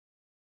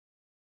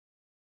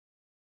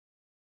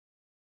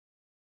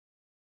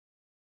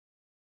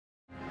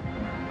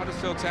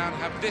Huddersfield Town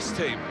have this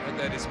team at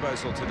their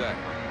disposal today.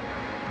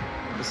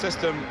 The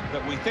system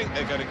that we think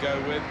they're going to go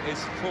with is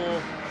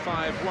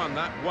 4-5-1.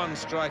 That one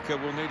striker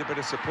will need a bit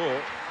of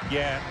support.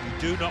 Yeah, you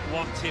do not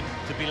want him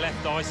to be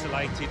left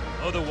isolated,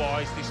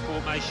 otherwise this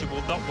formation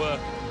will not work.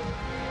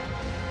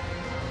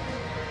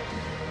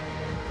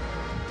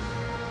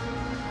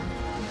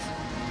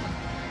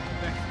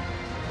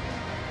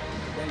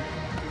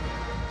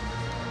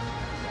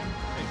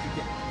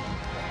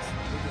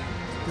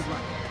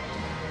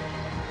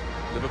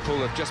 Liverpool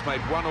have just made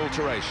one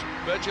alteration.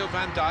 Virgil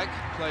van Dijk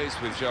plays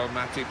with Joel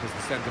Matip as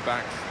the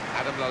centre-back.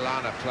 Adam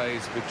Lallana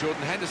plays with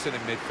Jordan Henderson in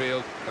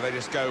midfield, and they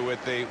just go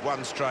with the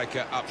one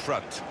striker up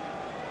front.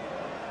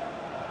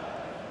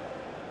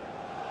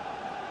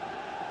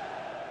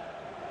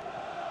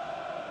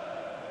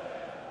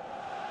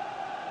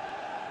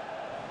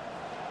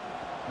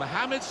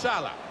 Mohamed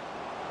Salah.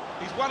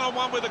 He's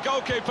one-on-one with the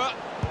goalkeeper.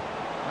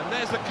 And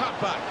there's the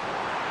cutback.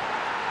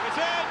 It's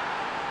in!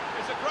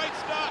 It's a great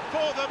start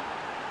for them.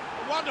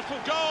 A wonderful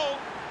goal.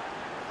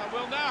 And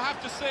we'll now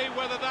have to see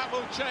whether that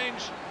will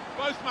change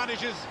both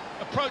managers'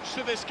 approach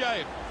to this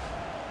game.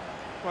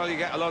 Well, you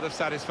get a lot of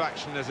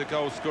satisfaction as a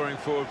goal-scoring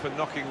forward for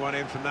knocking one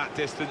in from that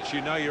distance.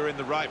 You know you're in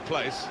the right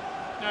place.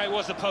 No, it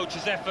was a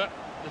poacher's effort.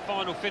 The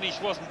final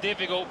finish wasn't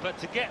difficult, but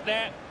to get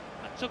there,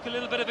 that took a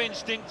little bit of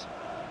instinct.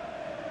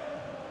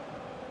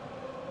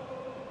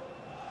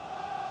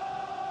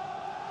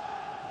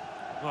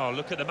 Oh,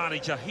 look at the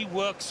manager. He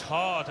works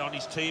hard on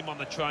his team on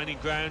the training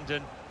ground,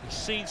 and he's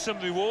seen some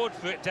reward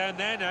for it down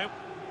there now.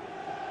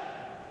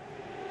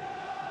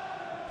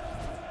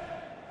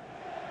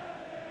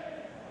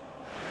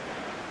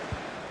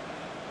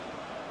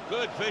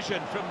 Good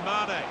vision from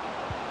Mane.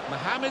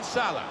 Mohamed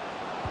Salah.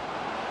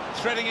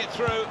 Threading it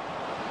through.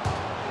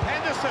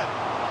 Henderson.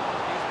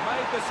 He's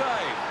made the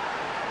save.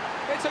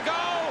 It's a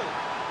goal!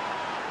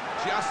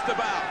 Just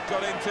about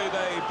got into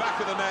the back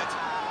of the net,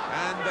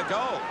 and the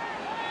goal.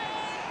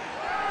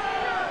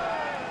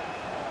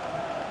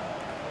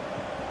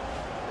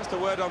 Just a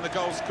word on the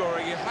goal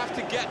scoring. You have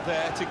to get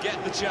there to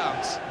get the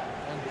chance.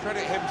 And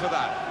credit him for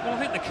that. Well, I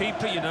think the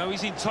keeper, you know,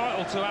 he's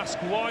entitled to ask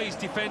why his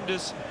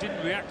defenders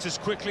didn't react as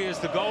quickly as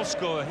the goal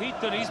scorer. He'd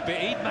done his bit,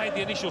 he'd made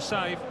the initial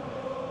save.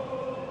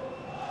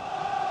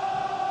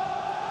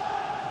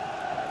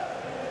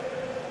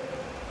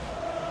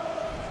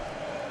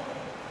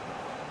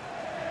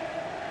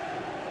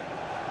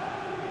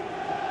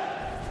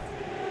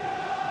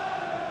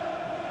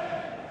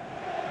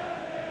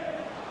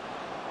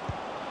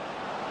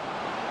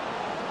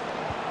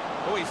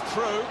 Oh, he's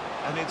through.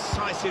 An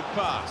incisive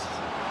pass.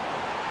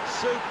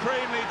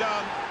 Supremely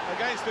done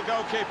against the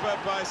goalkeeper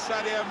by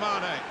Sadio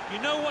Mane.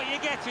 You know what you're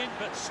getting,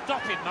 but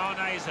stopping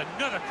Mane is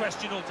another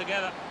question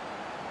altogether.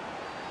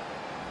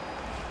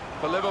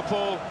 For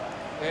Liverpool,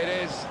 it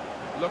is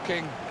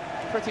looking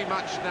pretty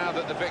much now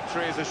that the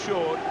victory is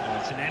assured. Oh,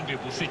 it's an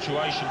enviable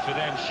situation for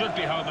them. Should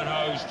be home and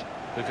hosed.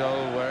 The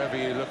goal, wherever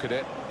you look at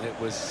it, it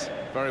was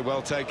very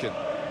well taken.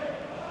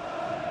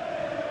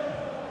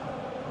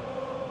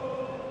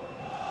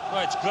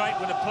 Well, it's great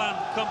when a plan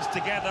comes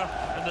together,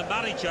 and the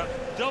manager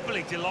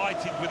doubly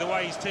delighted with the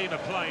way his team are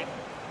playing.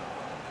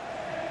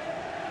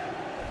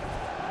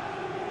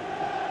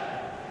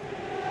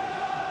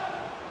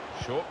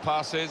 Short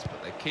passes,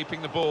 but they're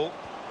keeping the ball.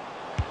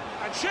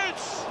 And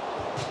shoots!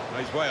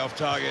 He's way off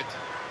target.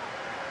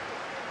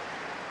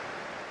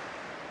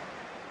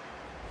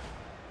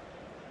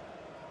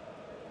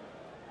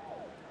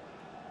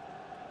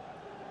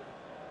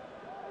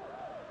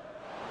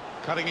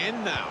 Cutting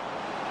in now.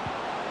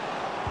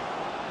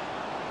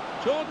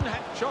 Jordan,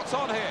 shots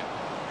on here.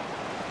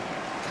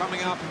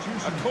 Coming up,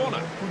 a corner.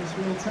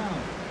 Huddersfield Town,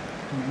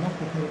 coming off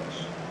the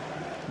pitch,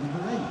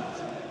 number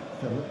 8,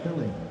 Philip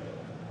Billing,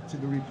 to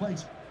be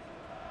replaced.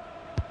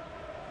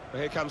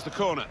 Well, here comes the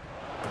corner.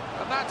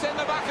 And that's in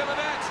the back of the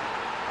net.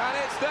 And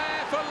it's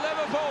there for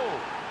Liverpool.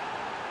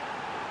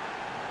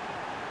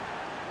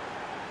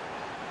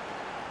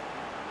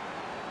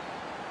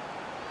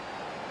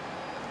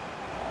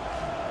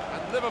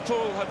 And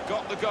Liverpool have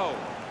got the goal.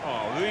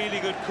 Oh, really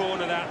good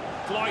corner that.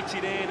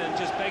 Flighted in and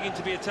just begging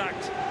to be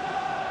attacked.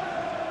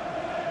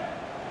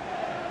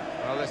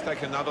 Well, let's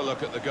take another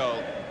look at the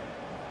goal.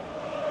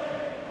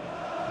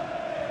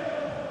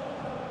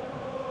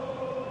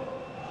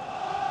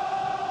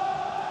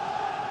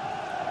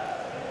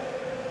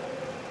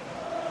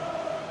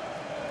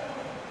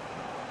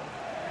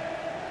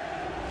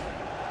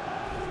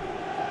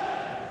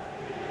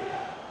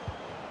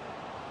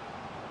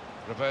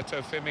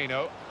 Roberto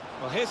Firmino.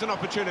 Well, here's an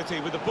opportunity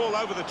with the ball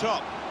over the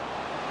top.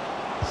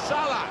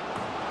 Salah,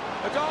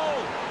 a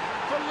goal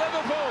for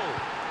Liverpool.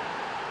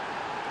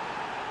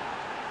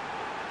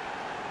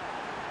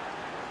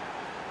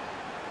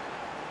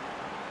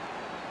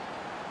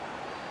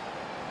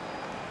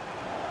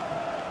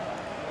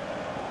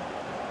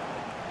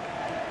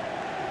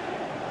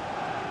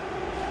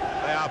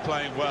 They are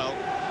playing well.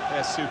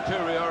 Their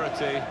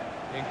superiority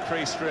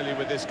increased really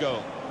with this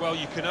goal. Well,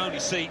 you can only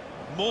see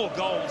more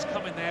goals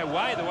coming their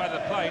way, the way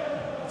they're playing.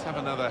 Let's have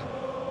another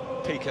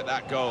peek at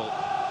that goal.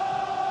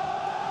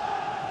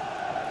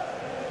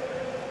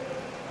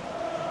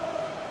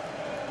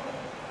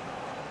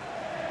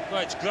 Well,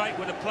 it's great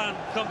when a plan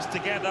comes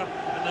together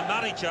and the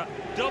manager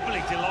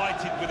doubly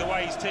delighted with the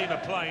way his team are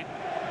playing.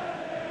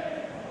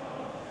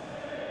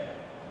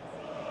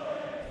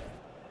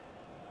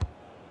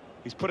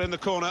 He's put in the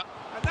corner,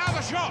 and now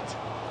the shot!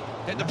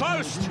 Hit the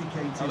post!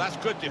 Oh, that's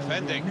good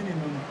defending.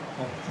 Minimum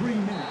of 3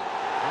 minutes.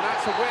 And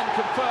that's a win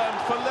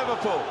confirmed for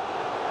Liverpool.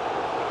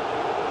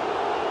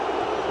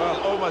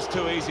 Well, almost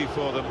too easy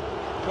for them.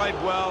 Played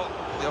well,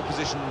 the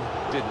opposition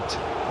didn't.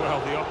 Well,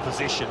 the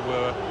opposition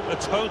were a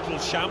total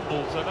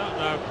shambles. I don't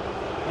know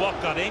what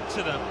got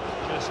into them.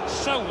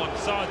 Just so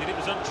one-sided, it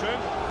was untrue.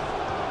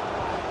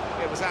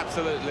 It was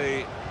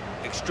absolutely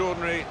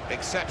extraordinary,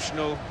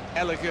 exceptional,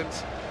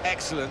 elegant,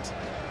 excellent.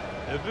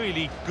 A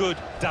really good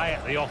day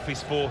at the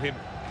office for him.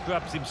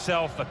 Grabs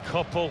himself a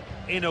couple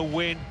in a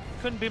win.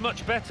 Couldn't be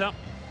much better.